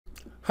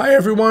Hi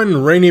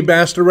everyone, Rene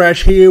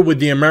here with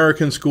the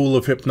American School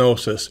of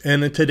Hypnosis,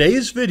 and in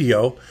today's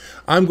video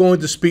I'm going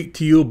to speak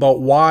to you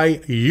about why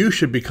you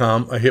should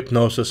become a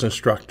hypnosis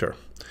instructor.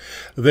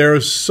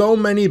 There's so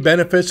many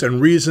benefits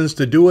and reasons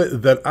to do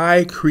it that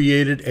I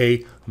created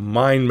a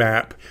mind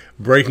map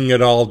breaking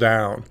it all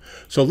down.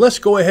 So let's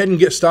go ahead and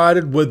get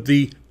started with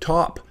the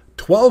top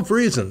 12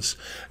 reasons.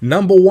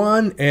 Number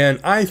one, and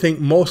I think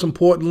most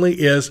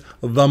importantly, is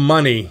the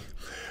money.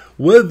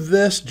 With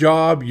this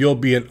job, you'll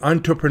be an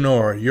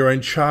entrepreneur. You're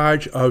in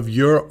charge of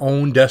your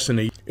own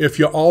destiny. If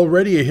you're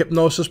already a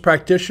hypnosis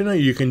practitioner,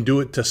 you can do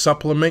it to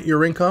supplement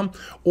your income,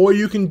 or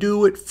you can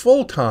do it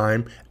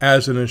full-time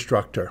as an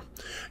instructor.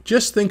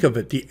 Just think of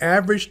it. The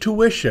average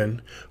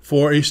tuition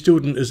for a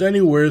student is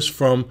anywhere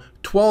from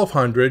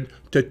 $1,200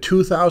 to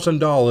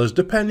 $2,000,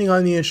 depending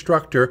on the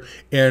instructor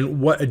and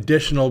what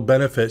additional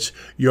benefits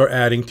you're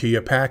adding to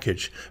your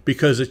package.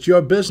 Because it's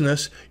your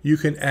business, you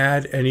can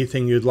add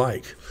anything you'd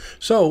like.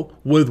 So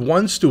with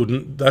one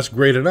student, that's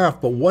great enough,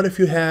 but what if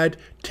you had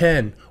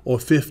 10 or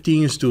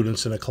 15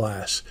 students in a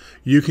class?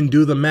 You can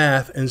do the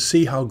math and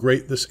see how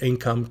great this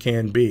income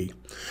can be.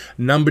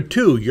 Number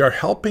two, you're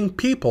helping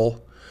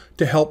people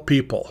to help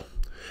people.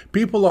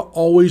 People are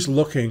always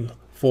looking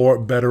for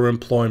better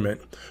employment.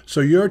 So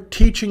you're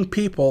teaching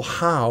people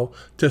how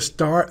to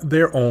start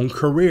their own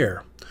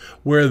career,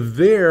 where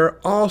they're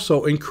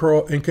also in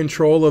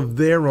control of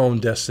their own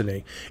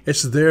destiny.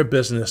 It's their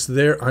business,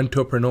 they're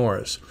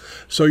entrepreneurs.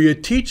 So you're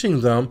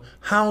teaching them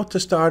how to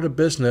start a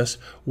business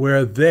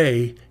where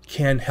they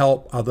can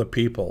help other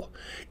people,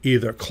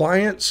 either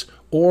clients,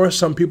 or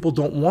some people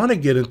don't want to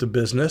get into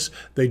business.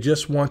 They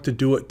just want to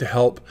do it to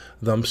help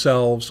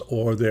themselves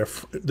or their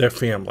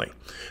family.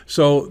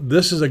 So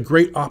this is a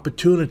great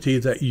opportunity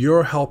that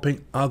you're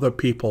helping other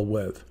people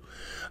with.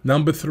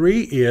 Number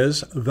three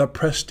is the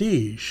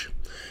prestige.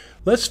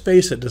 Let's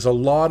face it, there's a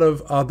lot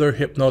of other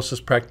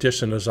hypnosis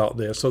practitioners out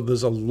there, so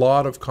there's a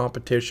lot of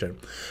competition.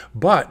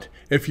 But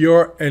if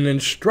you're an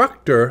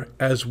instructor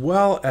as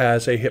well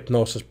as a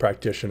hypnosis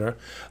practitioner,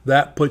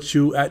 that puts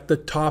you at the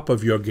top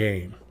of your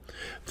game.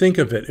 Think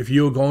of it, if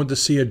you were going to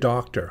see a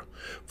doctor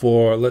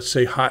for, let's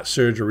say, heart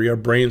surgery or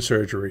brain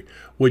surgery,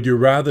 would you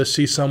rather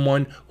see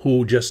someone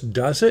who just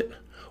does it,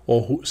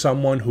 or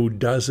someone who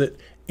does it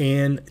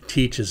and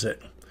teaches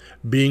it?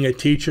 Being a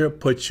teacher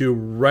puts you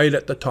right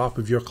at the top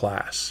of your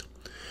class.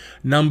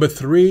 Number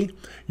three,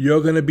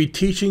 you're going to be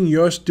teaching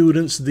your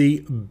students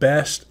the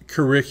best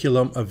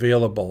curriculum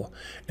available.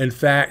 In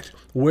fact,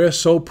 we're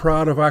so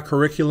proud of our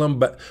curriculum,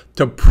 but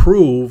to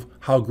prove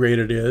how great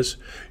it is,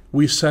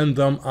 we send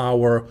them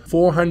our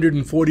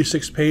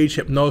 446-page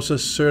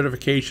hypnosis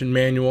certification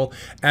manual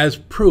as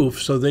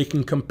proof so they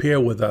can compare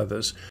with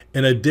others.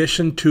 In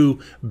addition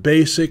to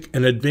basic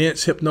and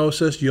advanced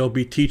hypnosis, you'll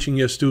be teaching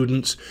your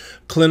students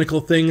clinical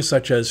things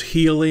such as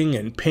healing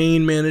and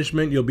pain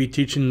management. You'll be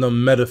teaching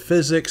them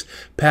metaphysics,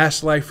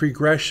 past life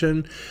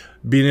regression,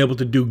 being able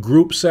to do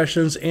group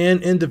sessions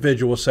and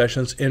individual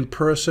sessions in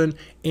person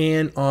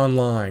and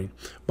online.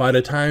 By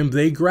the time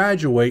they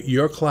graduate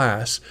your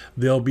class,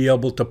 they'll be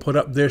able to put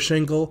up their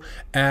shingle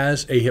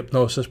as a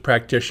hypnosis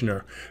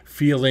practitioner,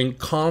 feeling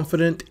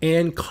confident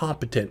and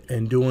competent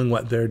in doing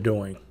what they're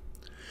doing.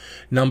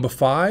 Number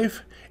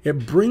five,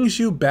 it brings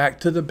you back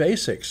to the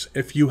basics.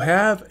 If you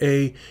have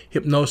a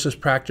hypnosis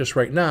practice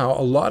right now,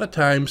 a lot of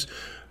times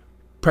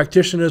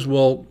practitioners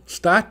will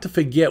start to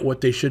forget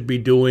what they should be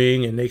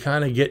doing, and they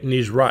kind of get in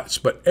these ruts.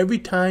 But every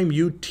time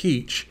you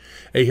teach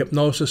a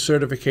hypnosis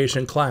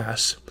certification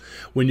class,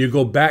 when you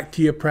go back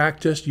to your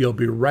practice, you'll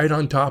be right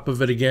on top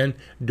of it again,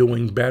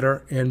 doing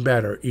better and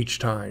better each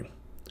time.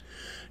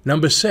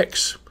 Number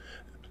six,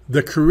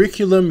 the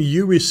curriculum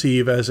you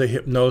receive as a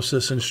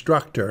hypnosis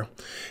instructor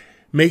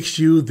makes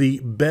you the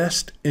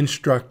best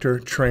instructor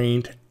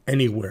trained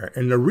anywhere.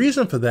 And the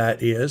reason for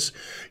that is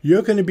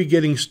you're going to be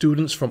getting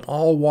students from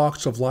all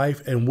walks of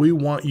life, and we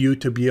want you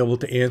to be able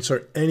to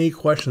answer any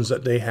questions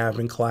that they have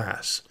in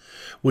class.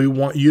 We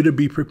want you to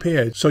be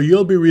prepared. So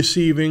you'll be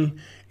receiving,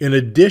 in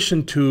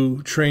addition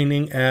to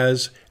training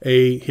as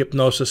a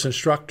hypnosis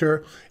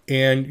instructor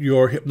and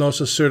your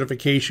hypnosis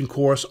certification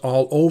course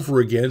all over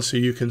again so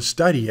you can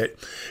study it,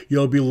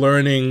 you'll be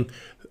learning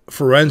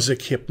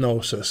forensic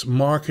hypnosis,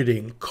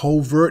 marketing,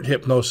 covert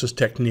hypnosis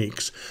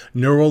techniques,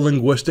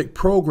 neuro-linguistic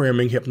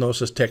programming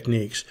hypnosis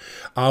techniques,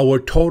 our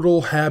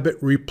total habit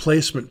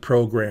replacement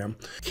program,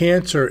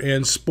 cancer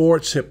and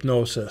sports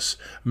hypnosis,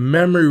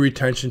 memory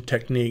retention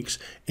techniques,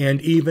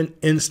 and even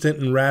instant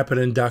and rapid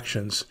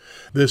inductions.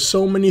 There's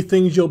so many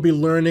things you'll be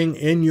learning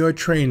in your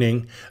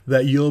training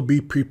that you'll be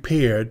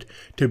prepared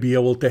to be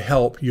able to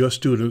help your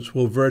students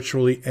with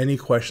virtually any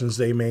questions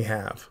they may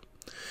have.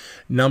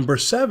 Number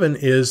seven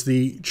is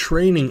the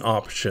training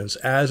options.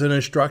 As an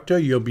instructor,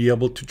 you'll be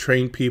able to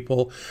train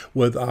people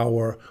with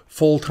our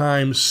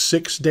full-time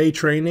 6-day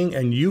training,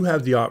 and you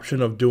have the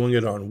option of doing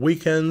it on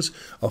weekends,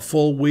 a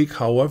full week,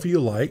 however you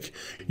like.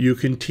 You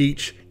can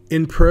teach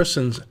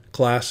in-person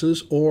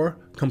classes or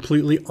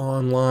completely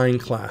online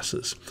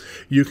classes.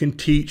 You can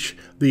teach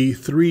the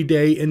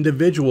 3-day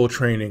individual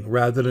training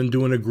rather than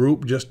doing a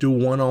group, just do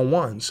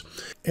one-on-ones.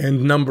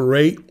 And number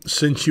 8,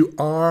 since you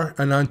are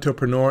an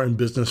entrepreneur in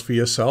business for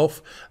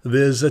yourself,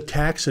 there's the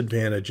tax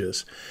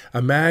advantages.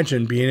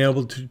 Imagine being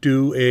able to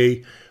do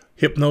a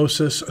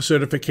hypnosis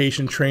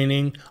certification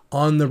training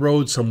on the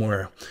road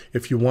somewhere.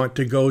 If you want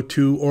to go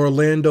to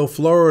Orlando,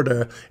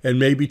 Florida, and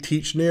maybe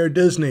teach near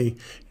Disney,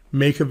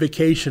 make a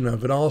vacation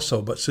of it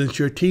also. But since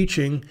you're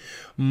teaching,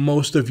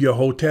 most of your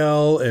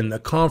hotel and the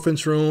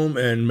conference room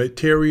and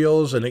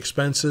materials and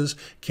expenses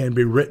can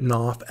be written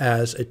off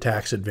as a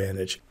tax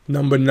advantage.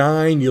 Number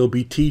 9, you'll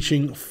be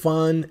teaching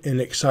fun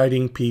and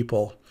exciting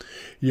people.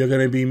 You're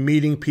going to be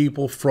meeting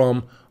people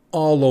from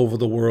all over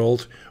the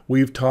world.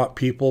 We've taught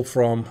people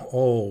from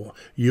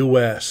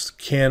US,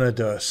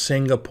 Canada,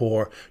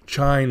 Singapore,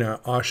 China,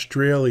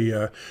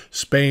 Australia,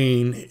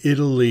 Spain,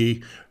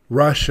 Italy,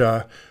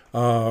 Russia,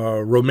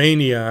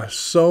 Romania,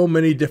 so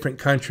many different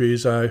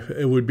countries.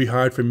 It would be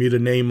hard for me to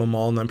name them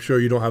all, and I'm sure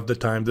you don't have the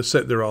time to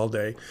sit there all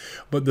day.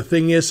 But the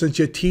thing is, since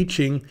you're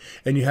teaching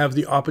and you have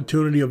the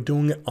opportunity of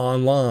doing it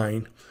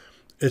online,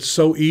 it's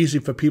so easy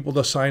for people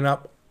to sign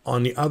up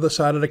on the other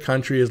side of the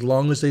country. As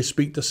long as they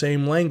speak the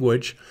same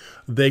language,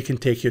 they can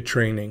take your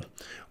training.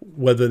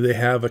 Whether they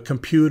have a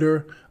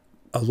computer,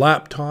 a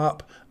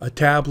laptop, a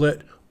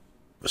tablet,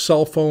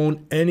 cell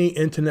phone, any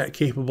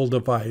internet-capable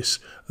device,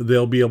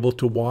 they'll be able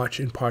to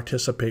watch and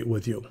participate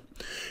with you.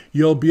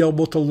 You'll be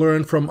able to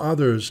learn from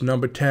others.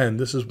 Number 10,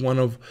 this is one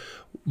of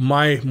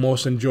my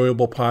most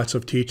enjoyable parts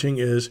of teaching,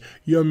 is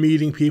you're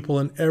meeting people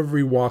in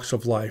every walks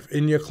of life.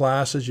 In your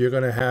classes, you're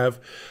going to have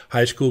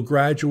high school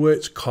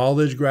graduates,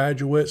 college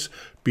graduates,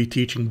 be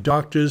teaching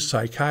doctors,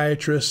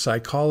 psychiatrists,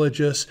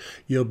 psychologists.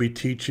 You'll be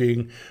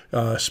teaching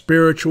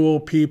spiritual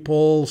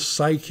people,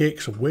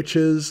 psychics,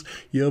 witches.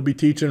 You'll be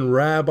teaching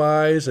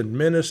rabbis and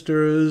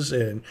ministers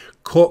and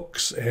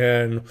cooks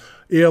and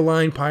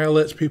airline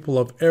pilots, people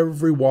of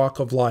every walk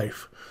of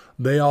life.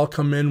 They all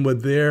come in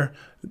with their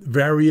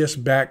various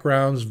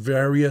backgrounds,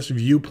 various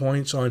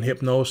viewpoints on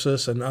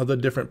hypnosis and other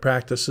different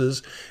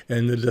practices,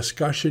 and the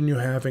discussion you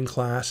have in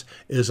class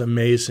is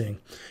amazing.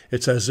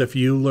 It's as if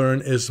you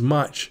learn as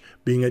much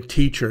being a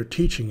teacher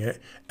teaching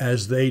it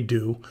as they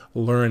do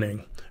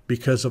learning,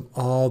 because of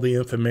all the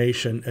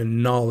information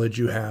and knowledge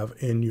you have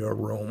in your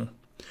room.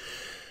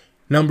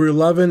 Number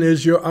 11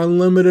 is your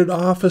unlimited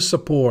office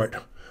support.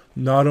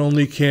 Not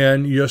only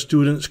can your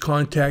students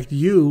contact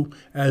you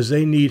as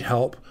they need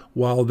help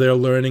while they're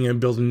learning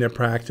and building their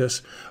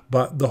practice,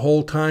 but the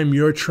whole time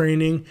you're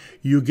training,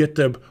 you get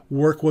to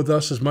work with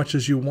us as much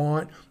as you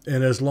want.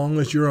 And as long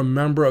as you're a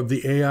member of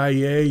the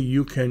AIA,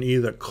 you can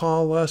either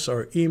call us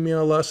or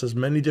email us. There's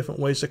many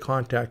different ways to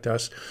contact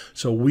us,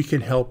 so we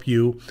can help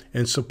you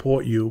and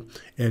support you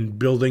in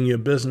building your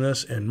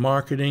business and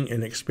marketing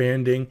and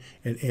expanding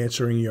and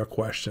answering your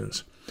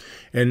questions.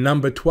 And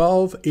number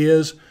 12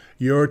 is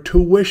your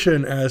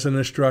tuition as an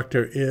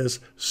instructor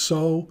is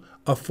so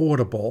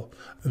affordable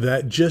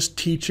that just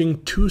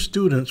teaching 2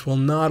 students will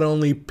not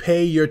only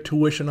pay your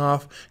tuition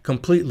off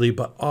completely,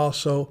 but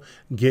also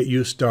get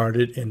you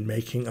started in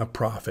making a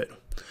profit.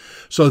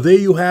 So there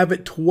you have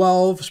it,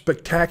 12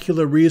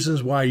 spectacular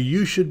reasons why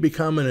you should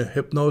become a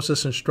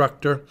hypnosis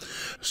instructor.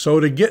 So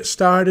to get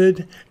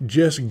started,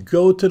 just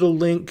go to the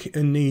link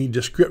in the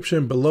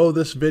description below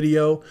this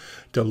video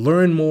to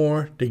learn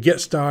more, to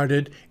get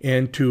started,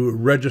 and to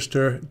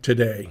register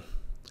today.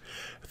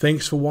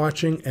 Thanks for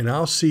watching, and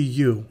I'll see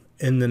you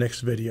in the next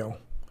video.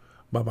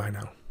 Bye-bye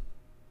now.